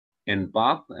in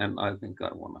Bath, and I think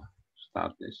I want to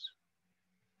start this.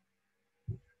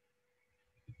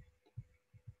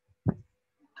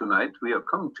 Tonight we are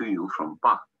coming to you from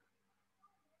Bath,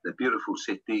 the beautiful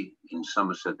city in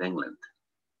Somerset, England.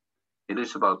 It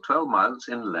is about 12 miles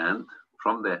inland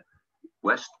from the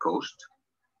west coast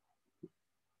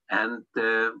and,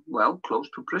 well, close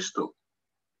to Bristol.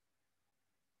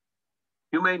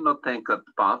 You may not think that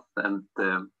Bath and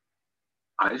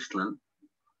Iceland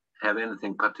have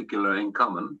anything particular in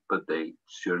common, but they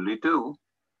surely do.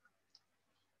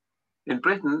 In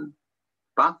Britain,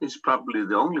 Bath is probably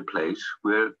the only place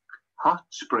where hot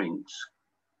springs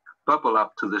bubble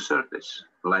up to the surface,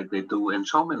 like they do in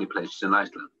so many places in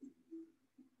Iceland.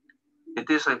 It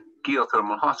is a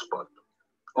geothermal hotspot.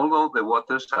 Although the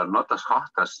waters are not as hot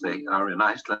as they are in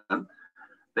Iceland,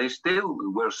 they still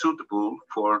were suitable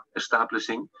for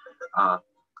establishing a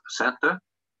center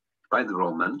by the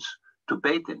Romans to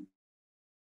bathe in.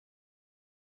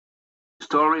 The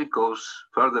story goes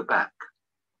further back,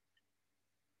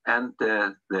 and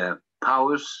the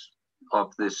powers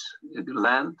of this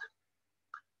land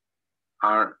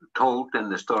are told in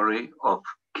the story of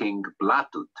King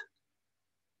Blatut,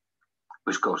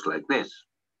 which goes like this.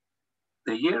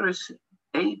 The year is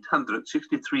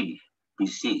 863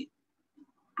 BC.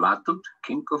 Blatut,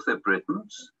 king of the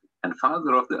Britons and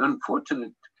father of the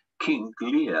unfortunate King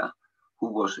Lear, who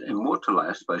was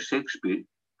immortalized by Shakespeare,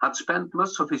 had spent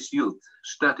much of his youth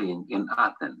studying in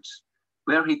Athens,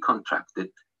 where he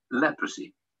contracted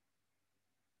leprosy.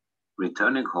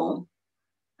 Returning home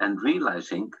and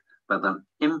realizing that an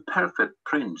imperfect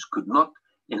prince could not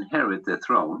inherit the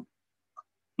throne,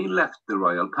 he left the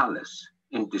royal palace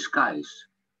in disguise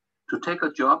to take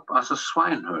a job as a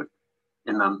swineherd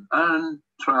in an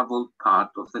untraveled part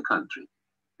of the country.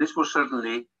 This was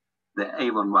certainly the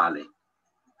Avon Valley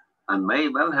and may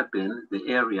well have been the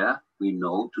area we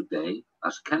know today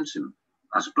as Kensington.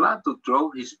 As Plato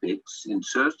drove his pigs in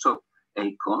search of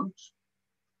acorns,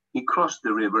 he crossed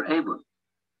the river Avon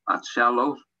at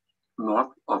shallow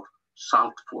north of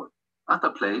Saltford, at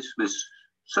a place which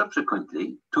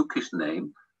subsequently took his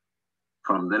name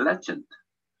from the legend,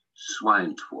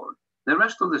 Swineford. The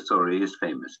rest of the story is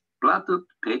famous. Blatut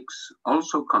pigs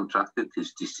also contracted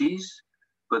his disease,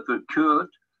 but were cured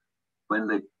when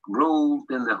they rolled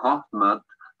in the hot mud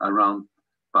around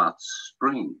Bath's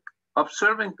spring.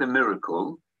 Observing the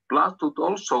miracle, Blatut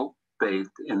also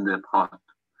bathed in the hot,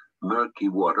 murky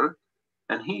water,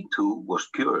 and he too was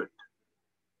cured.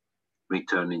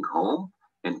 Returning home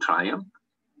in triumph,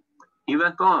 he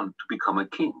went on to become a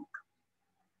king.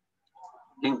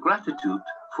 In gratitude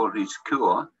for his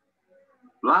cure,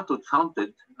 Blatut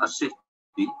founded a city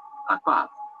at Bath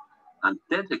and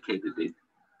dedicated it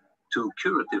to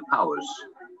curative powers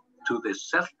to the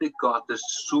Celtic goddess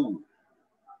Sue.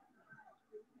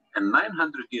 And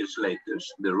 900 years later,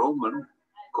 the Roman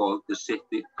called the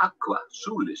city Aqua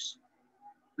Sulis,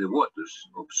 the waters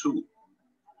of Sue.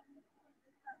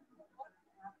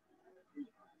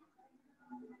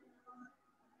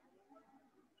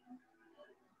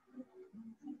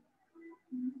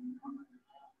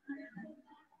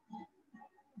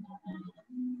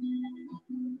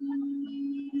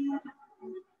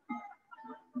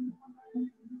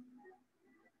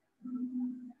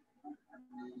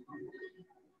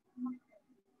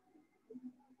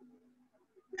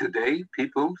 Today,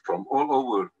 people from all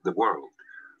over the world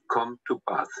come to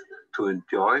Bath to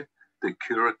enjoy the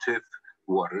curative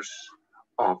waters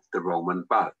of the Roman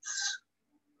baths.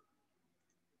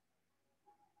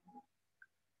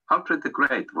 Alfred the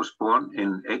Great was born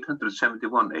in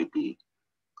 871 AD,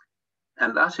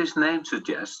 and as his name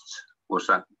suggests, was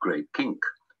a great king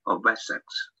of Wessex.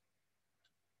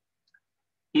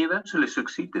 He eventually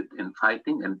succeeded in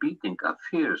fighting and beating a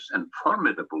fierce and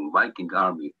formidable Viking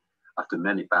army after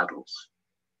many battles.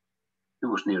 He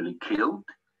was nearly killed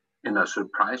in a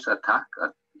surprise attack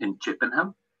in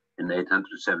Chippenham in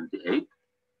 878,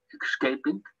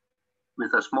 escaping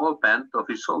with a small band of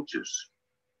his soldiers.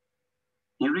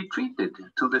 He retreated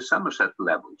to the Somerset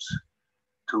levels,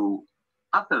 to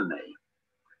Athelney,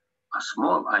 a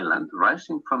small island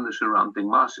rising from the surrounding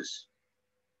marshes.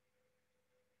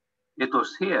 It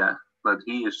was here that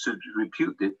he is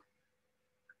reputed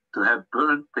to have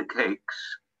burned the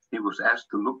cakes he was asked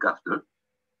to look after,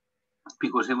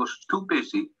 because he was too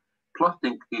busy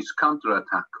plotting his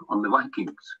counterattack on the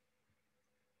Vikings.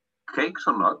 Cakes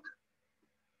or not,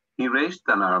 he raised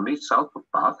an army south of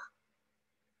Bath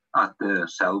at the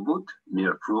Selwood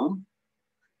near Frome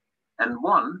and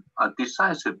won a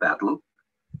decisive battle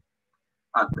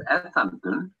at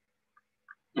Ethandun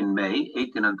in May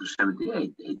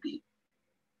 1878 AD.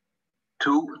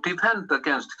 To defend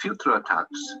against future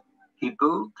attacks, He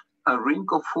built a ring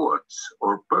of forts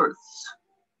or berths,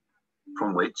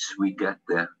 from which we get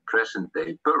the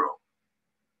present-day borough,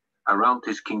 around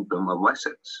his kingdom of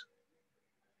Wessex.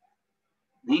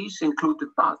 These included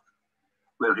Bath,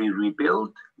 where he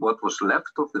rebuilt what was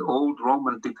left of the old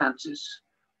Roman defenses,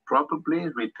 probably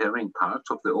repairing parts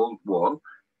of the old wall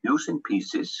using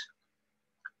pieces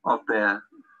of the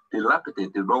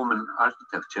dilapidated Roman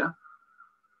architecture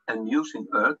and using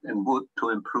earth and wood to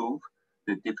improve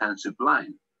the defensive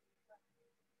line.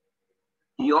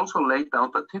 He also laid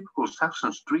out a typical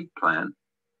Saxon street plan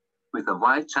with a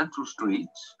wide central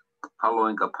streets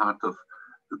following a part of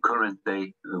the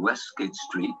current-day Westgate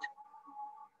Street.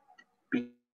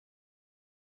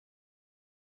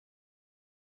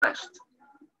 West.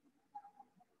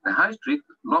 The high street,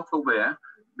 north of where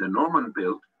the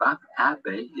Norman-built Bath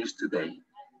Abbey is today,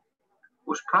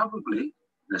 was probably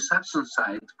the Saxon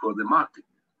site for the market.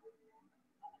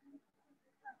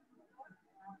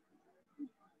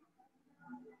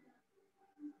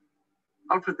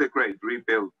 Alfred the Great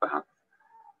rebuilt Bath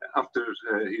after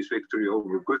his victory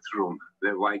over Guthrum,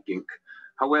 the Viking.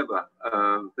 However,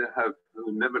 there have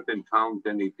never been found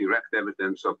any direct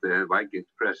evidence of the Viking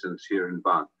presence here in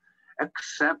Bath,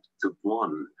 except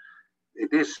one.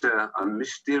 It is a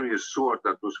mysterious sword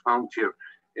that was found here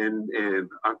in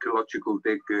archaeological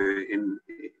dig in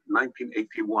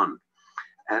 1981.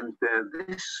 And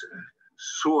this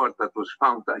sword that was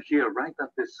found here, right at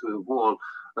this wall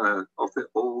of the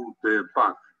old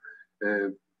Bath,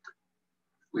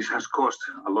 which has caused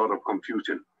a lot of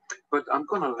confusion. But I'm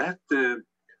going to let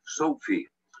Sophie,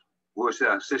 who was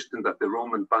the assistant at the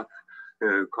Roman Bath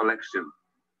collection,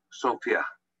 Sophia,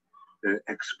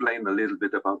 explain a little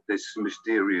bit about this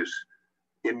mysterious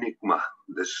enigma,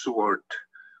 the sword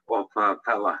of a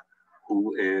fella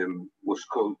who was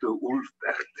called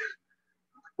Ulfbert.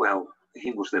 Well,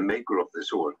 he was the maker of the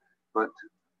sword, but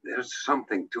there's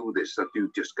something to this that you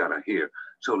just gotta hear.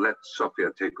 So let Sophia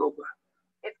take over.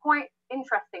 It's quite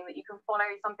interesting that you can follow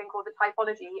something called the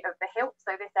typology of the hilt,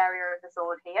 so this area of the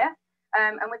sword here.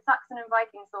 And with Saxon and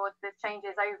Viking swords, this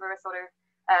changes over a sort of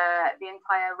the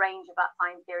entire range of that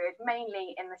time period,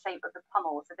 mainly in the shape of the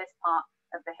pommel, so this part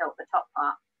of the hilt, the top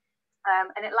part.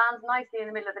 And it lands nicely in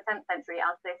the middle of the 10th century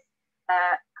as this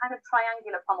kind of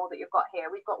triangular pommel that you've got here.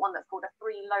 We've got one that's called a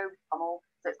three-lobed pommel,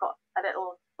 so it's got a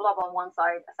little blob on one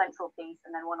side, a central piece,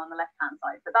 and then one on the left-hand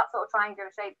side. But that sort of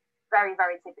triangular shape, very,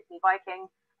 very typically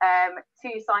Viking.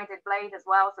 Two-sided blade as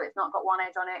well, so it's not got one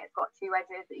edge on it, it's got two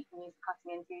edges that you can use for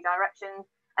cutting in two directions,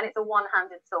 and it's a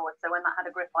one-handed sword, so when that had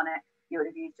a grip on it, you would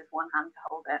have used just one hand to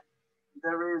hold it.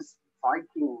 There is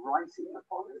Viking writing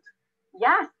upon it?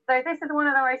 Yes, so this is one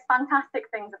of the most fantastic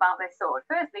things about this sword.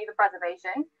 Firstly, the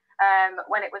preservation.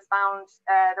 When it was found,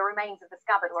 the remains of the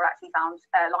scabbard were actually found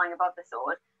lying above the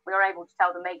sword. We were able to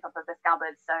tell the makeup of the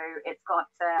scabbard, so it's got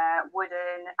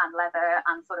wooden and leather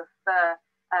and sort of fur,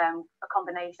 a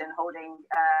combination holding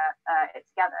it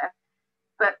together.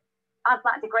 But as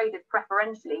that degraded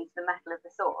preferentially to the metal of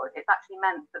the sword, it's actually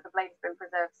meant that the blade has been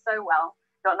preserved so well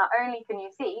that not only can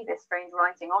you see this strange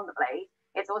writing on the blade,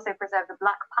 it's also preserved the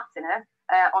black patina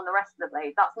on the rest of the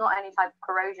blade. That's not any type of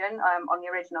corrosion on the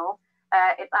original.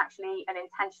 It's actually an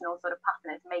intentional sort of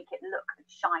patina to make it look and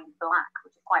shine black,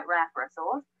 which is quite rare for a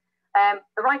sword.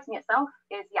 The writing itself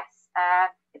is, yes,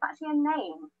 it's actually a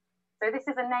name. So this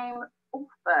is a name,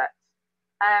 Ulfbert.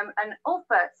 And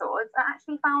Ulfbert swords are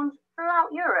actually found throughout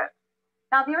Europe.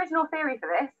 Now, the original theory for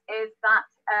this is that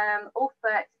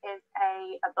Ulfbert is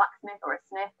a blacksmith or a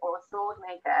smith or a sword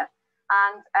maker.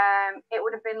 And it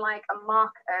would have been like a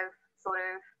mark of sort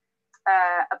of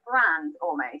a brand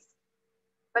almost.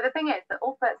 But the thing is that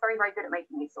Ulfbert's very, very good at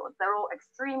making these swords. They're all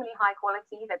extremely high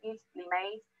quality. They're beautifully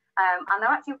made. And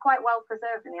they're actually quite well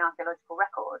preserved in the archaeological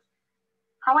record.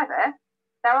 However,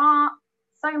 there are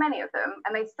so many of them,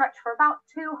 and they stretch for about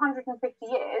 250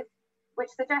 years,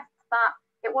 which suggests that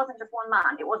it wasn't just one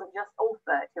man. It wasn't just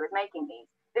Ulfbert who was making these.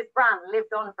 This brand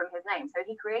lived on from his name. So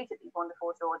he created these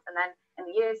wonderful swords. And then in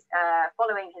the years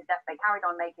following his death, they carried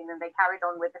on making them. They carried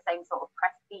on with the same sort of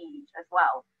prestige as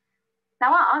well.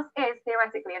 Now, ours is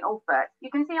theoretically an Ulfbert. You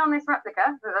can see on this replica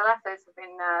that the letters have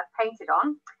been painted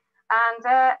on.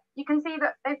 And you can see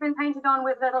that they've been painted on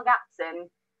with little gaps in.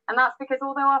 And that's because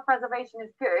although our preservation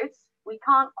is good, we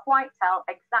can't quite tell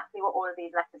exactly what all of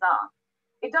these letters are.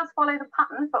 It does follow the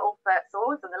pattern for Ulfbert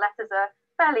swords, and the letters are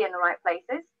fairly in the right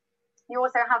places. You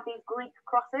also have these Greek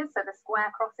crosses, so the square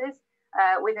crosses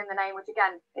within the name, which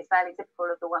again is fairly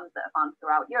typical of the ones that are found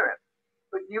throughout Europe.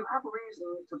 But you have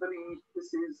reason to believe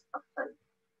this is a fake.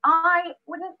 I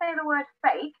wouldn't say the word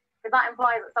fake, because that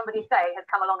implies that somebody, say, has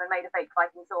come along and made a fake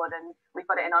Viking sword and we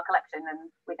put it in our collection and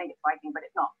we think it's Viking, but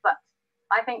it's not. But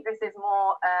I think this is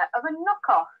more of a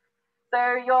knockoff.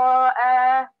 So your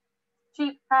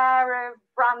cheap pair of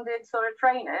branded sort of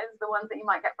trainers, the ones that you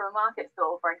might get from a market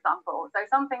stall, for example. So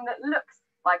something that looks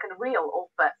like a real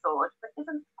Ulfbert sword, but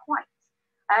isn't quite.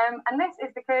 And this is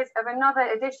because of another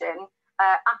addition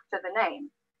after the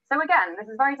name. So again, this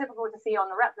is very difficult to see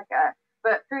on the replica,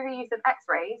 but through the use of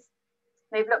X-rays,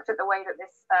 they've looked at the way that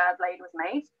this blade was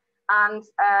made. And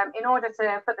in order to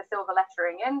put the silver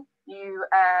lettering in, you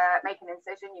make an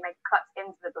incision, you make a cut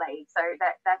into the blade so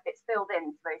that it's filled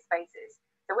into those spaces.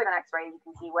 So with an X-ray, you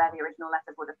can see where the original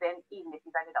letters would have been, even if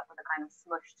you've ended up with a kind of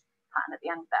smushed pattern at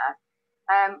the end there.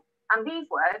 And these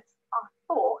words are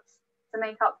thought to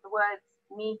make up the words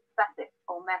me fetit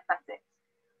or me fetit,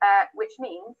 which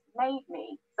means made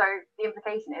me. So the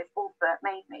implication is Ulfbert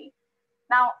made me.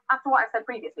 Now, after what I've said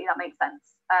previously, that makes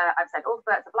sense. I've said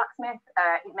Ulfbert's a blacksmith,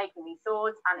 he's making these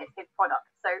swords, and it's his product.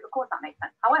 So, of course, that makes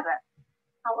sense. However,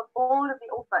 out of all of the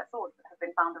Ulfbert swords that have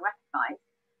been found and recognised,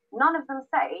 none of them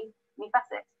say me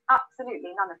fetit.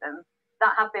 Absolutely none of them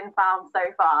that have been found so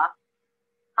far.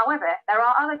 However, there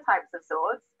are other types of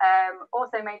swords,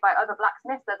 also made by other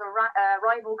blacksmiths. There's a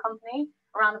rival company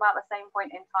around about the same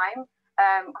point in time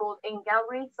called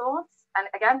Ingelry swords. And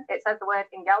again, it says the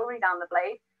word Ingelry down the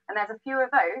blade. And there's a few of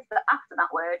those that after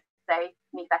that word say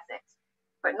me fetit,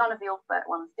 but none of the Ulfbert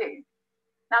ones do.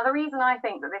 Now, the reason I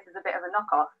think that this is a bit of a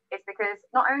knockoff is because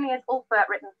not only is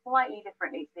Ulfbert written slightly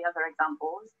differently to the other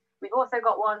examples, we've also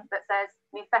got one that says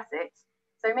me fetit.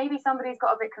 So maybe somebody's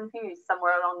got a bit confused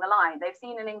somewhere along the line. They've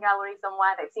seen an Ingelry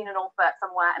somewhere, they've seen an Ulfbert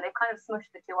somewhere, and they've kind of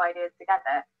smushed the two ideas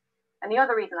together. And the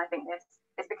other reason I think this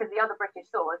is because the other British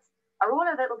swords are all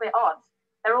a little bit odd.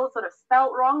 They're all sort of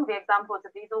spelt wrong, the examples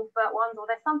of these Ulfbert ones, or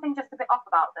there's something just a bit off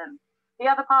about them. The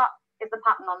other part is the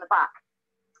pattern on the back.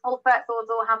 Ulfbert swords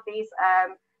all have these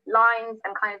lines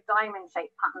and kind of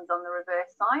diamond-shaped patterns on the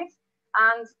reverse side.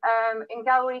 And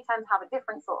Ingelry tend to have a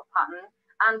different sort of pattern.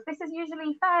 And this is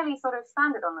usually fairly sort of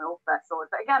standard on the Ulfbert sword.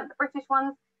 But again, the British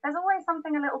ones, there's always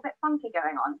something a little bit funky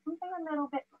going on, something a little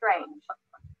bit strange.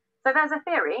 So there's a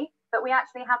theory that we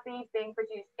actually have these being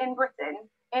produced in Britain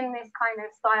in this kind of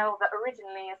style that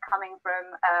originally is coming from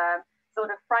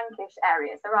sort of Frankish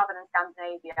areas. So rather than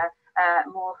Scandinavia,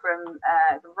 more from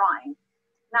the Rhine.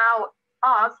 Now,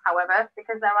 ours, however,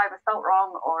 because they're either spelt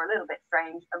wrong or a little bit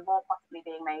strange, are more possibly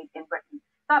being made in Britain.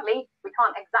 Sadly, we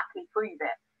can't exactly prove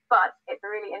it, but it's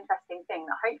a really interesting thing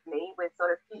that hopefully with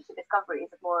sort of future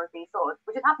discoveries of more of these swords,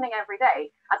 which is happening every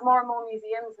day, as more and more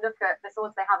museums look at the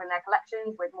swords they have in their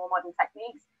collections with more modern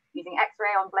techniques, using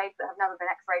X-ray on blades that have never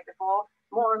been X-rayed before,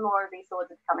 more and more of these swords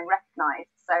are becoming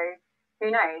recognised. So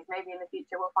who knows, maybe in the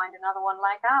future we'll find another one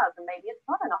like ours, and maybe it's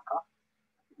not a knockoff.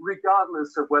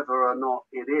 Regardless of whether or not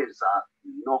it is a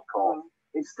knockoff,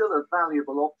 it's still a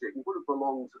valuable object and would have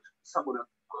belonged to someone of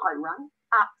high rank.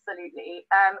 Absolutely.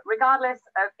 Regardless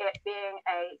of it being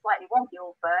a slightly wonky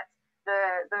Ulfbert,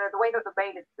 the way that the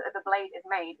blade is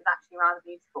made is actually rather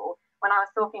beautiful. When I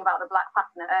was talking about the black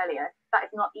patina earlier, that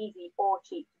is not easy or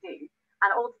cheap to do.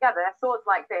 And altogether, swords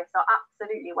like this are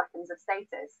absolutely weapons of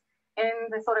status.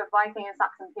 In the sort of Viking and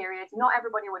Saxon period, not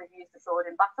everybody would have used a sword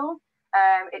in battle.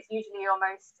 It's usually your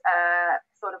most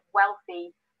sort of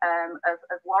wealthy of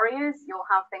warriors. You'll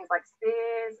have things like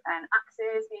spears and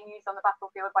axes being used on the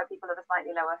battlefield by people of a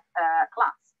slightly lower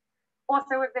class.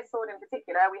 Also, with this sword in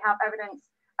particular, we have evidence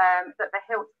that the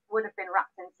hilt would have been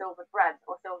wrapped in silver thread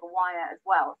or silver wire as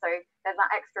well. So there's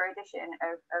that extra addition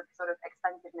of sort of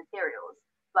expensive materials.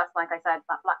 Plus, like I said,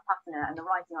 that black patina and the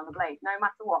writing on the blade, no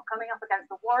matter what, coming up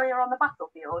against a warrior on the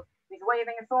battlefield who's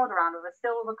waving a sword around with a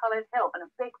silver-coloured hilt and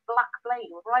a big black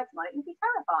blade with writing on it, you'd be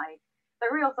terrified.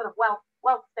 So real sort of wealth,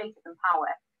 status and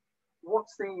power.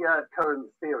 What's the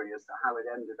current theory as to how it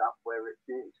ended up where it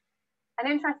did? An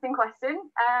interesting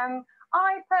question.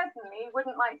 I personally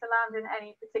wouldn't like to land in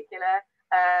any particular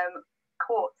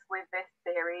court with this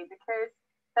theory because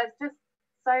there's just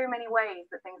so many ways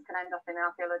that things can end up in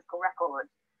archaeological records.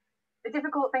 The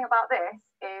difficult thing about this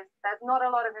is there's not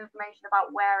a lot of information about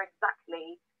where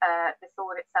exactly the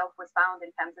sword itself was found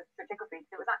in terms of stratigraphy,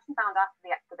 because it was actually found after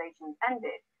the excavations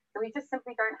ended. So we just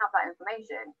simply don't have that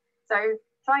information. So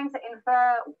trying to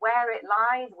infer where it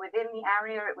lies within the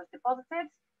area it was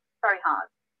deposited, very hard.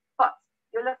 But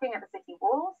you're looking at the city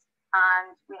walls,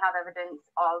 and we have evidence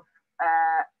of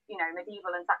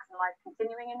medieval and Saxon life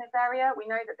continuing in this area. We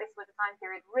know that this was a time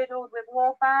period riddled with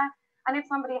warfare, and if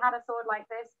somebody had a sword like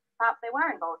this, perhaps they were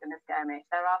involved in a skirmish.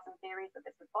 There are some theories that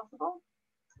this was possible.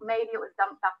 Maybe it was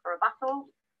dumped after a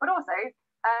battle, but also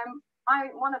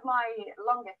one of my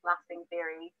longest lasting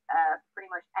theories, pretty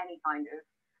much any kind of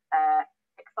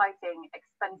exciting,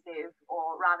 expensive,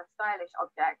 or rather stylish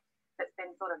object that's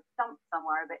been sort of dumped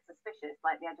somewhere a bit suspicious,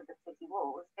 like the edge of the city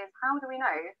walls, is how do we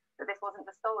know that this wasn't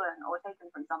just stolen or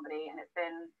taken from somebody and it's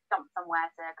been dumped somewhere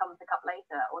to come pick up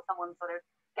later, or someone sort of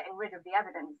getting rid of the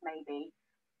evidence maybe?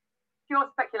 Pure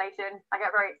speculation. I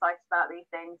get very excited about these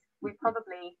things. We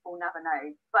probably will never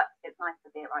know, but it's nice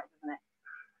to see it right, isn't it?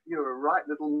 You're a right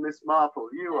little Miss Marple,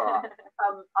 you are.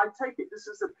 I take it this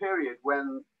is a period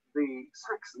when the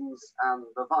Saxons and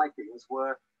the Vikings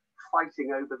were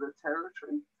fighting over the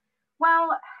territory.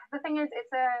 Well, the thing is,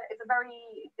 it's a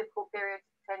very difficult period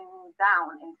to pin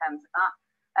down in terms of that.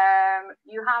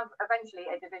 You have eventually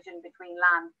a division between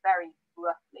lands, very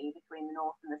roughly between the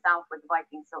north and the south, with the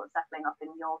Vikings sort of settling up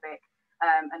in Jorvik,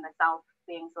 and the south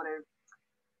being sort of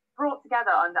brought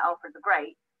together under Alfred the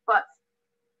Great. But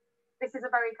this is a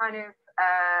very kind of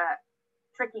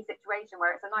tricky situation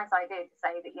where it's a nice idea to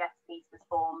say that yes, peace was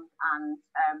formed and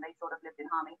they sort of lived in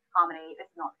harmony.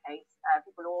 This is not the case.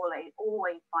 People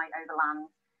always fight over land.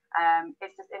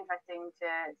 It's just interesting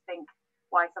to think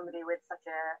why somebody with such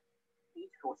a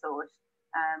beautiful sword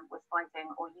was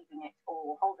fighting or using it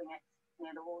or holding it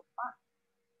near the walls of Bath.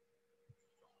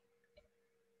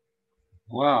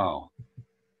 Wow.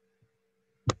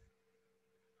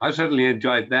 I certainly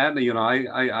enjoyed that. You know,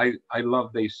 I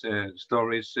love these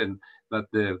stories, and that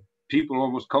the people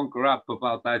almost conquer up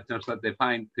about items that they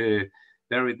find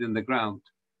buried in the ground.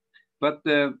 But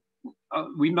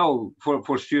we know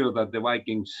for sure that the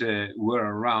Vikings were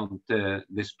around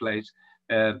this place.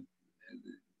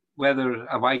 Whether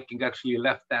a Viking actually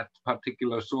left that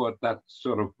particular sword, that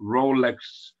sort of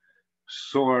Rolex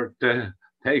sword,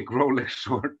 take Rolex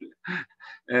sword,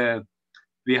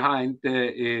 behind,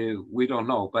 we don't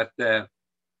know, but there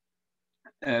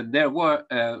were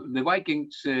the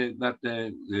Vikings that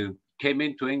came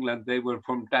into England. They were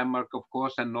from Denmark, of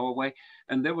course, and Norway,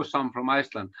 and there were some from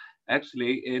Iceland.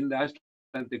 Actually, in the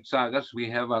Icelandic sagas, we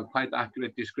have a quite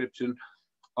accurate description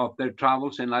of their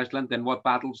travels in Iceland and what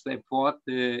battles they fought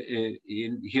here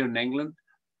in England.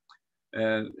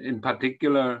 In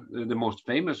particular, the most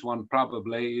famous one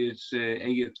probably is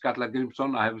Egill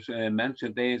Skallagrimsson. I have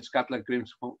mentioned Egill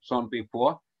Skallagrimsson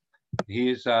before. He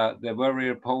is the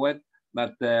warrior poet.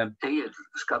 But Egill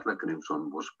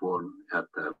Skallagrimsson was born at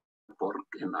Borg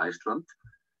in Iceland,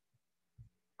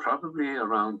 probably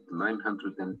around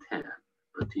 910.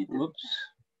 But he did. Whoops.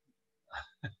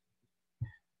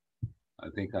 I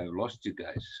think I've lost you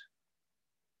guys.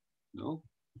 No?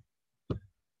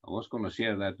 I was going to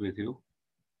share that with you.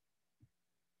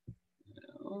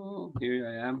 Oh, here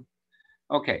I am.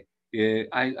 Okay,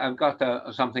 I've got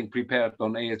something prepared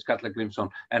on Egill Skallagrimsson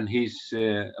and his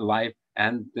life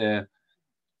and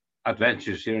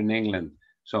adventures here in England.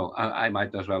 So I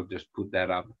might as well just put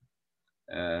that up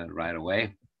right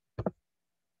away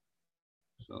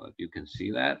so that you can see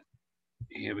that.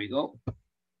 Here we go.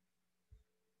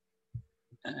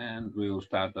 And we will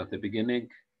start at the beginning.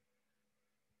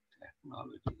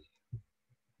 Technology.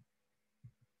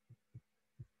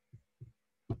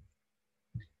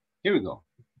 Here we go.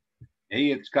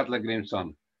 Egill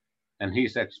Skallagrimsson and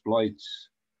his exploits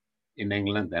in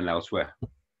England and elsewhere.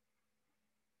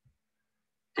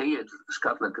 Egill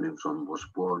Skallagrimsson was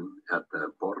born at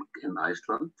Borg in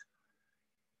Iceland,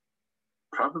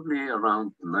 probably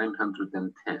around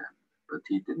 910, but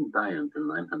he didn't die until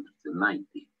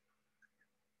 990.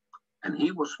 And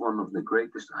he was one of the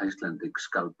greatest Icelandic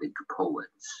skaldic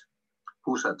poets,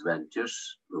 whose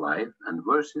adventures, life, and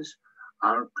verses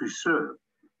are preserved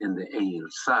in the Egil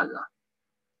saga,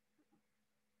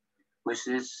 which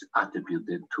is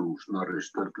attributed to Snorri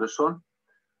Sturluson,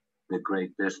 the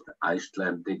greatest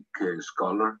Icelandic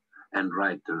scholar and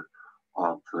writer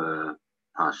of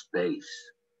past days.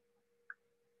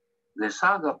 The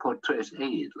saga portrays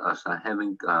Egil as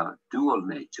having a dual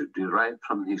nature derived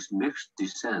from his mixed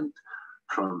descent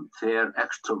from fair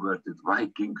extroverted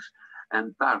Vikings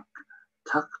and dark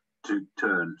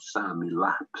taciturn Sami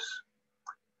Lapps.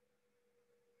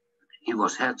 He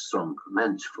was headstrong,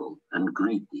 vengeful, and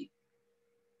greedy.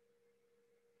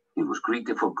 He was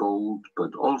greedy for gold,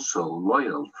 but also a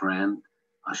loyal friend,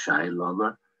 a shy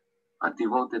lover, a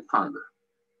devoted father.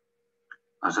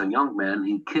 As a young man,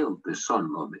 he killed the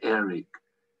son of Eric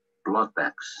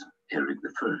Bloodaxe, Eric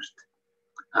I,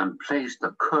 and placed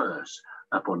a curse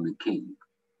upon the king,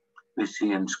 which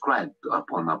he inscribed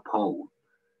upon a pole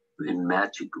in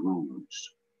magic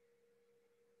runes.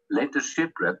 Later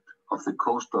shipwrecked off the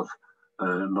coast of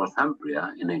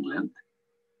Northumbria in England,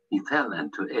 he fell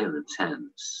into Eric's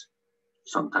hands,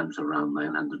 sometimes around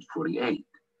 948,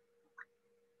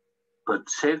 but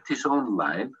saved his own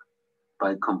life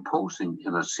by composing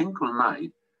in a single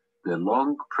night the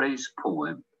long praise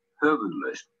poem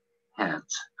Höfuðlausn,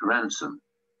 Head's Ransom,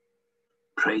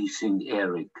 praising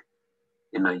Eric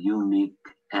in a unique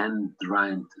and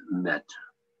rhymed meter.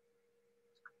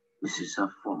 This is a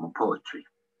form of poetry.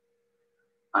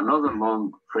 Another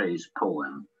long phrase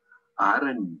poem,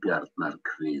 Arnbjarnar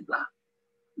kviða,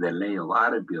 the lay of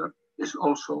Arnbjörn, is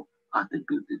also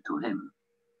attributed to him.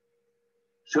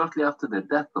 Shortly after the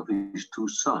death of his two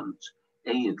sons,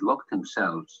 Egill locked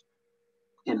himself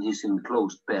in his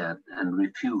enclosed bed and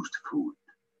refused food.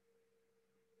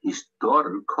 His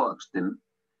daughter coaxed him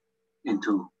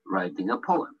into writing a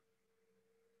poem.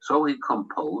 So he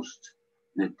composed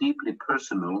the deeply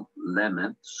personal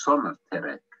lament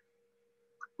Sonarterek,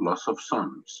 loss of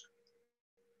sons,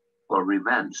 or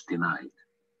revenge denied.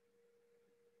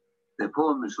 The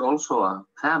poem is also a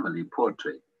family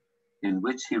portrait in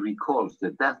which he recalls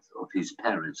the death of his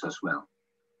parents as well.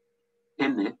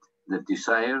 In it, the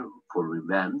desire for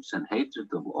revenge and hatred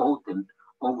of Odin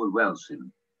overwhelms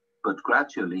him, but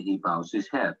gradually he bows his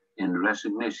head in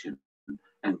resignation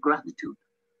and gratitude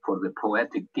for the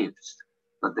poetic gifts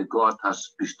that the god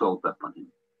has bestowed upon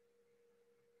him.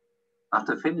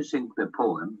 After finishing the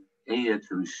poem, Egill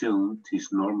resumed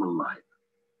his normal life.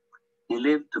 He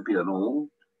lived to be an old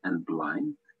and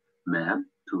blind man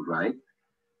to write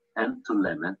and to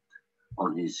lament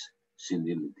on his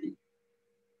senility.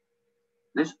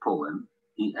 This poem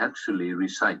he actually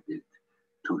recited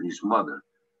to his mother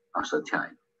as a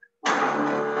child.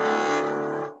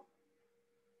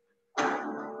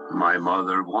 My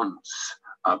mother wants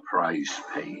a price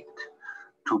paid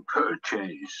to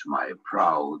purchase my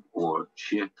proud oared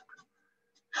ship.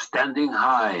 Standing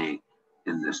high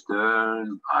in the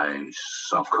stern, I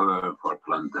succor for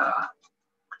plunder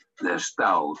the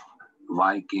stout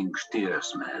Viking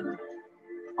steersman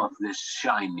of this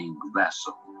shining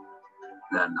vessel,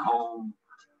 then home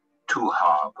to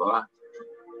harbor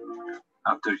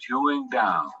after hewing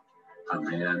down a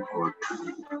man or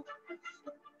two.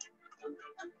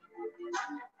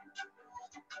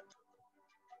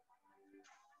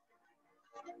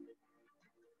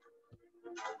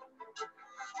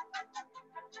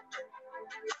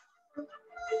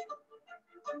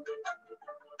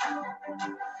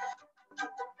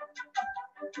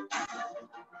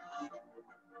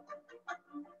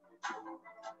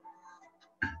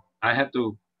 I have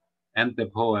to end the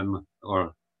poem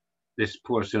or this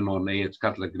portion on Egill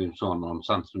Skallagrímsson on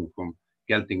Sandström from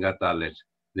Geldingadalir.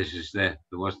 This is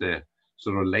was the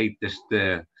sort of latest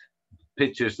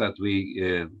pictures that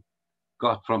we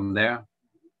got from there.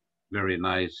 Very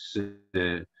nice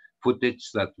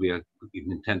footage that we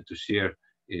intend to share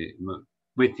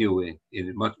with you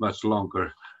in much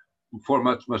longer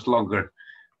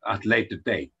at later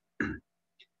date.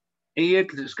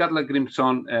 Egill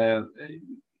Skallagrímsson,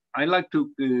 I like to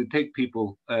take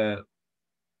people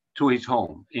to his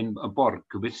home in Borg,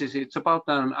 it's about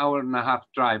an hour and a half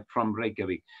drive from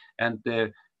Reykjavik, and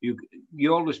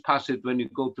you always pass it when you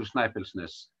go to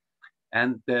Snæfellsnes.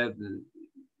 And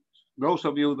those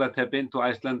of you that have been to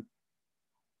Iceland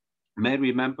may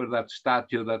remember that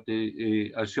statue that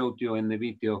I showed you in the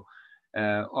video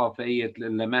of Egill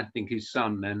lamenting his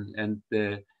son and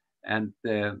the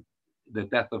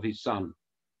death of his son,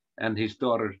 and his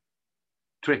daughter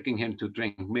tricking him to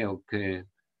drink milk,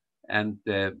 and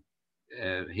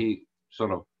he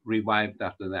sort of revived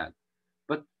after that.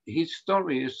 But his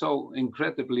story is so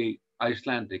incredibly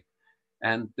Icelandic,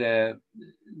 and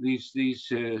his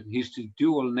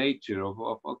dual nature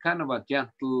of kind of a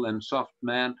gentle and soft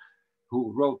man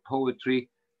who wrote poetry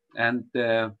and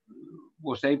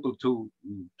was able to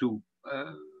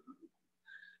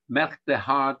melt the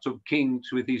hearts of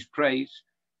kings with his praise.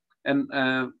 And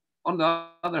on the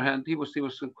other hand, he was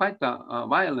quite a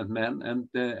violent man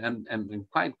and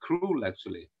quite cruel,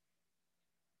 actually.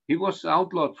 He was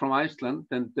outlawed from Iceland,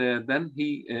 and then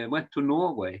he went to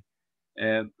Norway.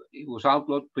 He was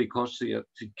outlawed because he had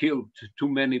killed too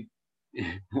many,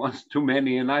 once too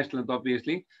many in Iceland,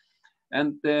 obviously.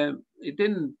 And it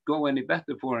didn't go any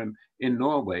better for him in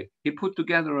Norway. He put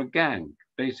together a gang,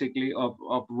 basically,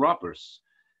 of robbers.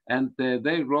 And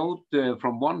they rode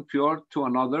from one fjord to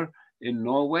another in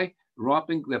Norway,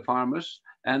 robbing the farmers.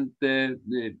 And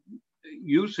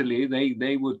usually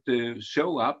they would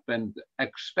show up and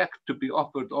expect to be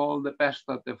offered all the best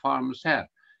that the farmers had.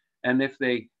 And if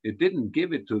they didn't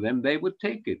give it to them, they would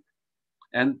take it.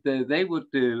 And they would,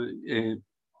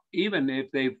 even if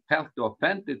they felt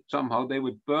offended somehow, they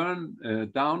would burn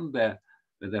down the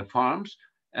farms.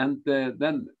 And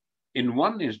then in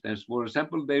one instance, for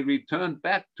example, they returned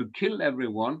back to kill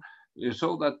everyone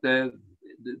so that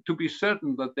to be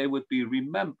certain that they would be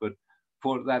remembered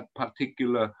for that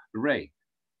particular raid.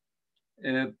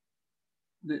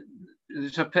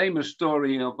 there's a famous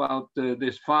story about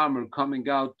this farmer coming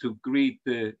out to greet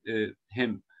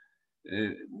him,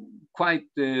 quite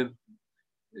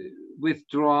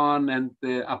withdrawn and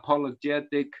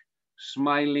apologetic,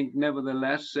 smiling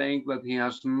nevertheless, saying that he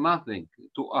has nothing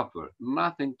to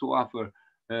offer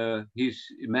his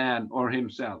man or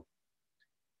himself.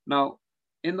 Now,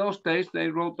 in those days, they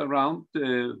rode around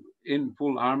in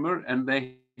full armor, and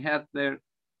they had their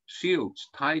shields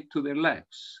tied to their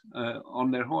legs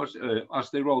on their horse as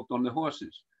they rode on the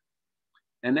horses.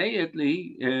 And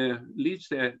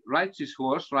Egill rides his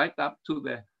horse right up to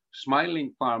the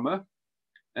smiling farmer,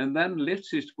 and then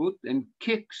lifts his foot and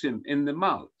kicks him in the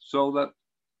mouth, so that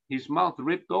his mouth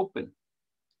ripped open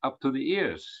up to the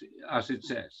ears, as it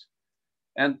says.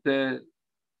 And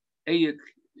Egill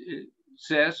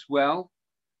says, well,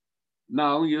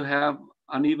 now you have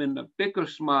an even bigger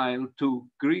smile to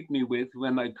greet me with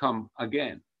when I come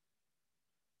again.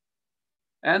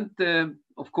 And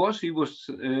of course, he was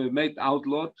made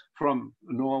outlawed from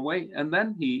Norway, and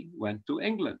then he went to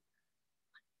England.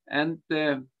 And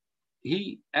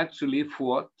he actually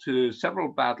fought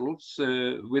several battles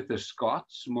with the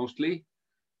Scots, mostly,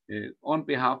 on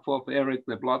behalf of Eric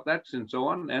the Blood-Axe and so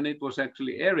on. And it was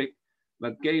actually Eric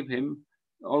that gave him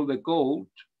all the gold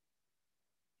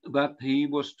that he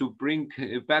was to bring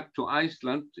back to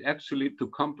Iceland, actually to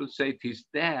compensate his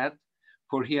dad,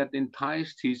 for he had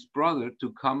enticed his brother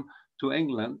to come to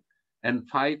England and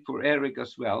fight for Eric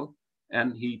as well.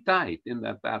 And he died in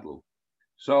that battle.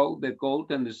 So the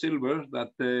gold and the silver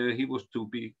that was to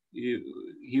be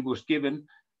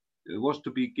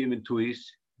given to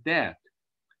his dad.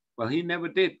 Well, he never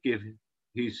did give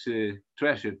his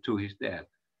treasure to his dad,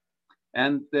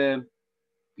 and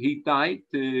he died.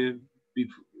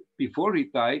 Before he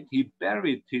died, he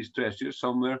buried his treasure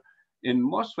somewhere in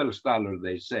Mosfellsdalur,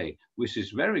 they say, which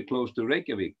is very close to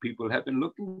Reykjavik. People have been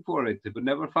looking for it, but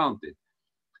never found it.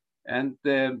 And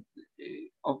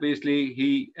obviously,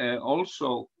 he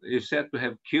also is said to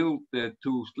have killed the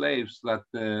 2 slaves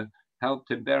that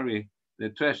helped him bury the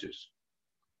treasures.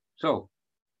 So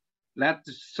that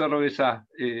sort of is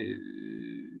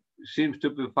seems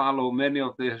to follow many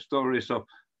of the stories of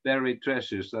buried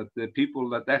treasures, that the people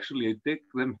that actually dig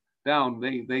them down,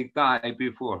 they die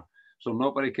before, so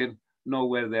nobody can know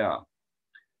where they are.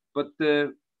 But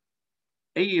the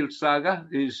Egil Saga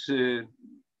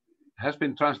has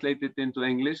been translated into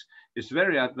English. It's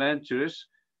very adventurous.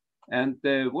 And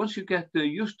once you get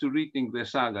used to reading the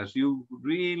sagas, you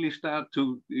really start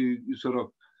to sort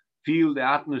of feel the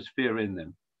atmosphere in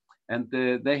them. And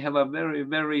they have a very,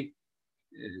 very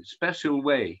special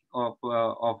way of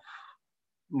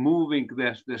moving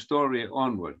the story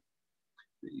onward.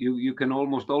 You can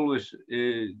almost always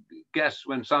guess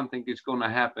when something is going to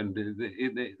happen.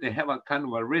 They have a kind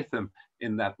of a rhythm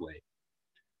in that way.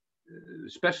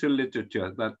 Special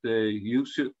literature that you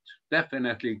should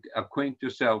definitely acquaint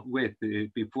yourself with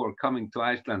before coming to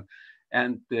Iceland.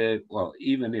 And well,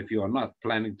 even if you are not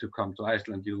planning to come to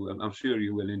Iceland, I'm sure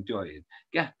you will enjoy it.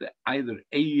 Get either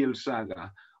Egil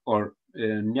Saga or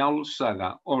Njáls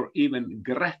Saga, or even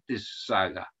Grettis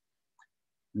Saga.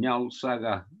 Njáls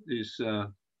Saga is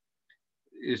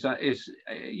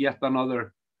yet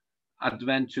another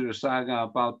adventurous saga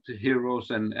about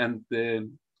heroes and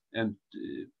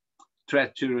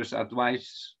treacherous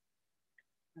advice,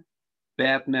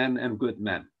 bad men and good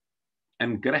men.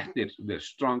 And Grettir, the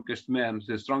strongest man,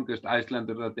 the strongest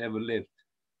Icelander that ever lived,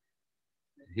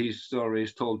 his story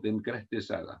is told in Grettis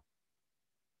Saga.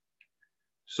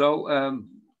 So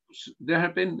there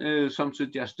have been some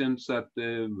suggestions that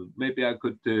maybe I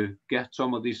could get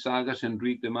some of these sagas and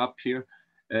read them up here.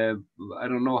 I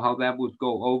don't know how that would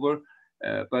go over,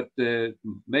 but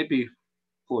maybe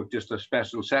for just a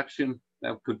special section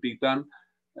that could be done,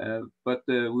 but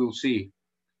we'll see.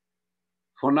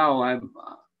 For now, I'm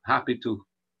happy to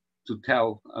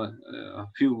tell a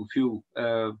few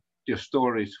just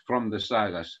stories from the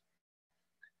sagas,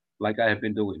 like I have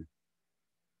been doing.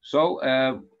 So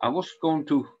I was going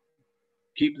to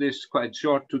keep this quite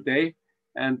short today,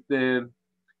 and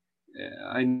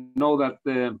I know that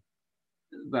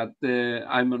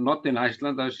I'm not in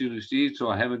Iceland, as you see, so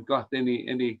I haven't got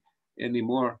any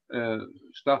more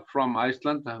stuff from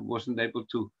Iceland. I wasn't able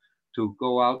to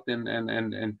go out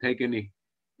and take any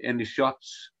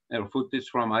shots or footage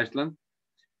from Iceland.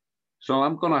 So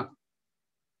I'm gonna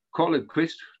call it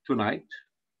quits tonight,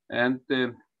 and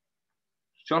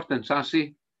short and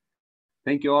sassy.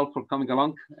 Thank you all for coming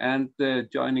along and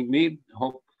joining me.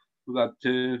 Hope that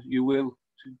you will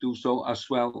do so as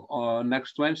well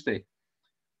next Wednesday,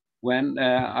 when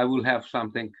I will have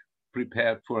something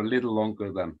prepared for a little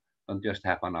longer than just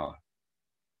half an hour.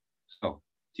 So,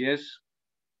 cheers.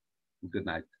 Good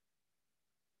night.